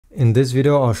In this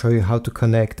video, I'll show you how to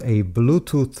connect a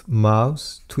Bluetooth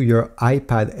mouse to your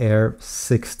iPad Air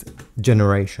 6th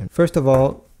generation. First of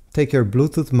all, take your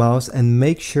Bluetooth mouse and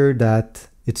make sure that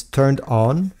it's turned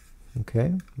on.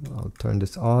 Okay, I'll turn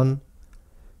this on.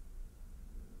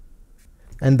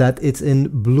 And that it's in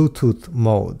Bluetooth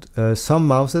mode. Some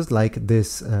mouses like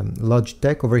this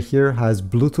Logitech over here has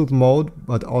Bluetooth mode,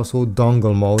 but also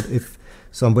dongle mode if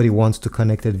somebody wants to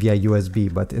connect it via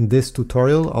USB. But in this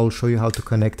tutorial, I'll show you how to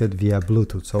connect it via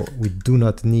Bluetooth. So we do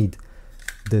not need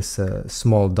this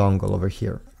small dongle over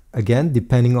here. Again,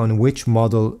 depending on which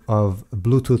model of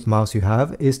Bluetooth mouse you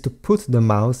have, is to put the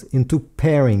mouse into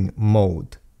pairing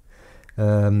mode.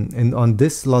 And on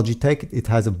this Logitech, it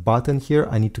has a button here.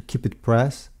 I need to keep it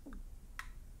pressed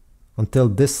until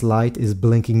this light is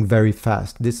blinking very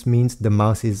fast. This means the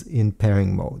mouse is in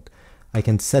pairing mode. I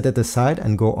can set it aside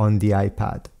and go on the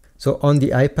iPad. So on the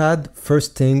iPad,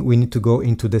 first thing, we need to go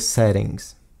into the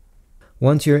settings.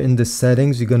 Once you're in the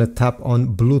settings, you're going to tap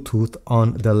on Bluetooth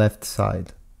on the left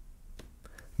side.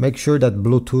 Make sure that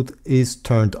Bluetooth is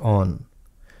turned on.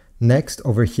 Next,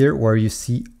 over here where you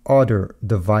see other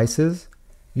devices,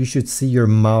 you should see your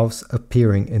mouse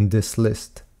appearing in this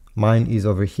list. Mine is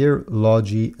over here,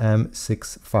 Logi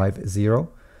M650.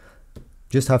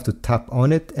 Just have to tap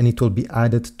on it and it will be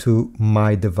added to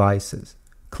My Devices.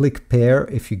 Click Pair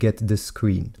if you get this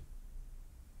screen.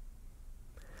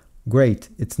 Great,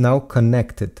 it's now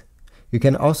connected. You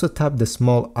can also tap the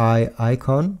small eye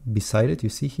icon beside it, you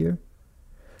see here.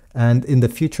 And in the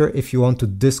future, if you want to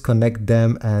disconnect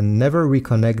them and never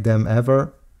reconnect them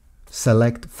ever,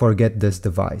 select Forget this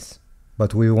device.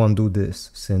 But we won't do this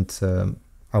since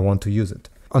I want to use it.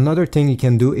 Another thing you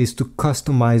can do is to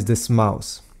customize this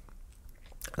mouse.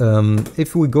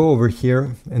 If we go over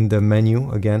here in the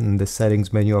menu, again in the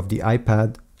settings menu of the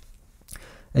iPad,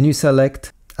 and you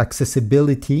select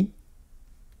accessibility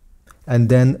and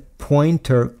then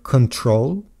pointer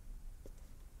control,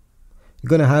 you're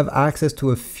going to have access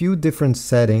to a few different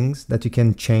settings that you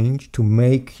can change to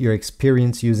make your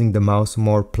experience using the mouse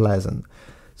more pleasant.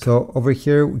 So over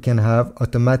here we can have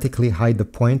automatically hide the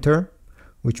pointer,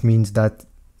 which means that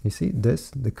you see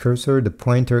this, the cursor, the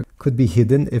pointer could be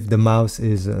hidden if the mouse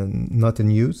is not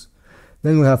in use.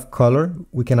 Then we have color.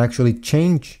 We can actually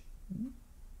change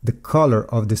the color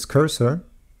of this cursor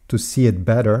to see it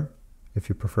better. If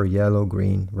you prefer yellow,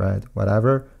 green, red,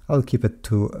 whatever, I'll keep it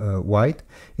to white.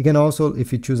 You can also,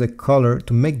 if you choose a color,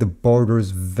 to make the borders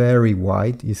very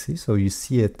white, you see, so you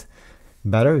see it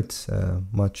better. It's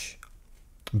much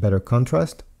better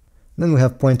contrast. Then we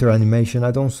have pointer animation.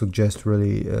 I don't suggest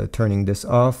really turning this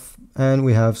off. And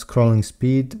we have scrolling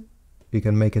speed. You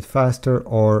can make it faster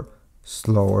or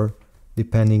slower,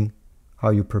 depending how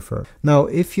you prefer. Now,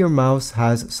 if your mouse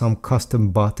has some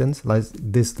custom buttons, like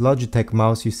this Logitech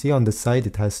mouse you see on the side,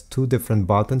 it has 2 different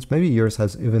buttons. Maybe yours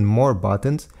has even more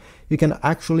buttons. You can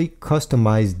actually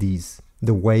customize these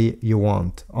the way you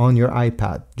want on your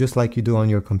iPad, just like you do on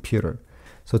your computer.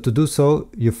 So to do so,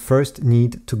 you first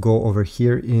need to go over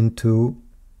here into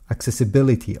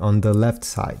accessibility on the left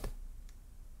side.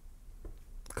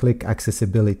 Click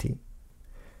accessibility.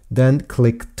 Then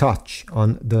click touch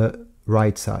on the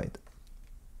right side.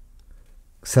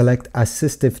 Select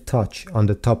assistive touch on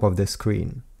the top of the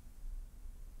screen.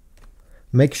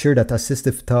 Make sure that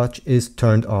assistive touch is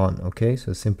turned on, okay?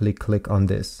 So simply click on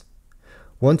this.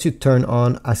 Once you turn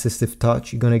on assistive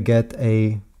touch, you're gonna get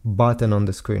a button on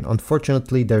the screen.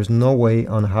 Unfortunately, there's no way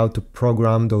on how to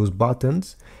program those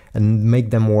buttons and make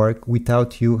them work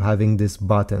without you having this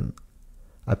button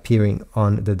appearing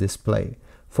on the display.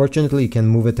 Fortunately, you can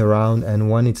move it around,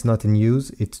 and when it's not in use,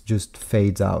 it just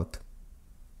fades out.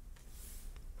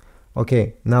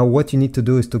 Okay, now what you need to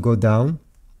do is to go down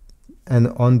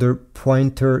and under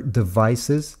pointer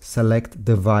devices, select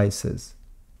devices.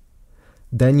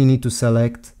 Then you need to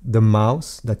select the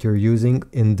mouse that you're using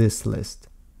in this list.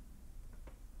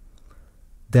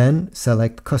 Then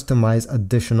select customize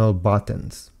additional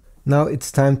buttons. Now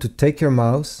it's time to take your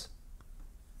mouse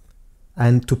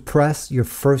and to press your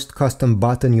first custom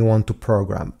button you want to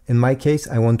program. In my case,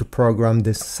 I want to program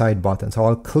this side button. So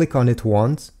I'll click on it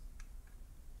once.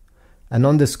 And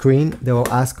on the screen, they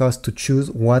will ask us to choose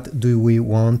what do we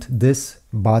want this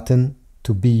button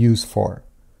to be used for.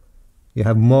 You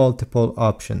have multiple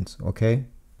options, okay?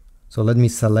 So let me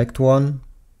select one.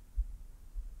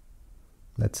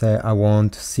 Let's say I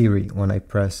want Siri. When I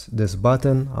press this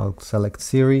button, I'll select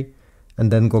Siri and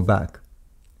then go back.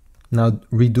 Now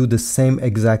redo the same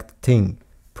exact thing.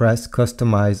 Press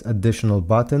customize additional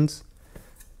buttons,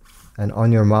 and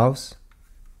on your mouse,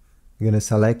 you're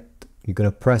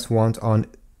gonna press once on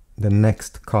the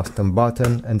next custom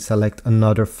button and select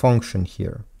another function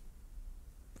here.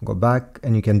 Go back,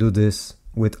 and you can do this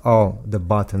with all the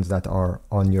buttons that are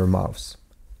on your mouse.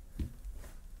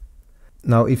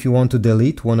 Now, if you want to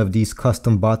delete one of these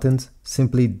custom buttons,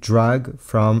 simply drag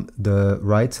from the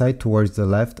right side towards the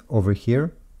left over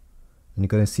here. And you're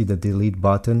going to see the delete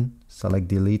button. Select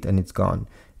delete and it's gone.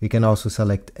 You can also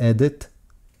select edit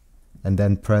and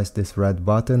then press this red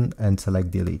button and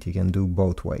select delete. You can do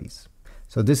both ways.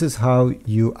 So this is how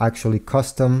you actually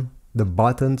custom the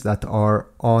buttons that are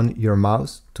on your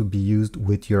mouse to be used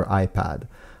with your iPad.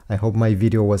 I hope my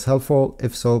video was helpful.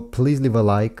 If so, please leave a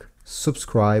like,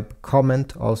 subscribe,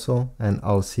 comment also, and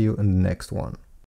I'll see you in the next one.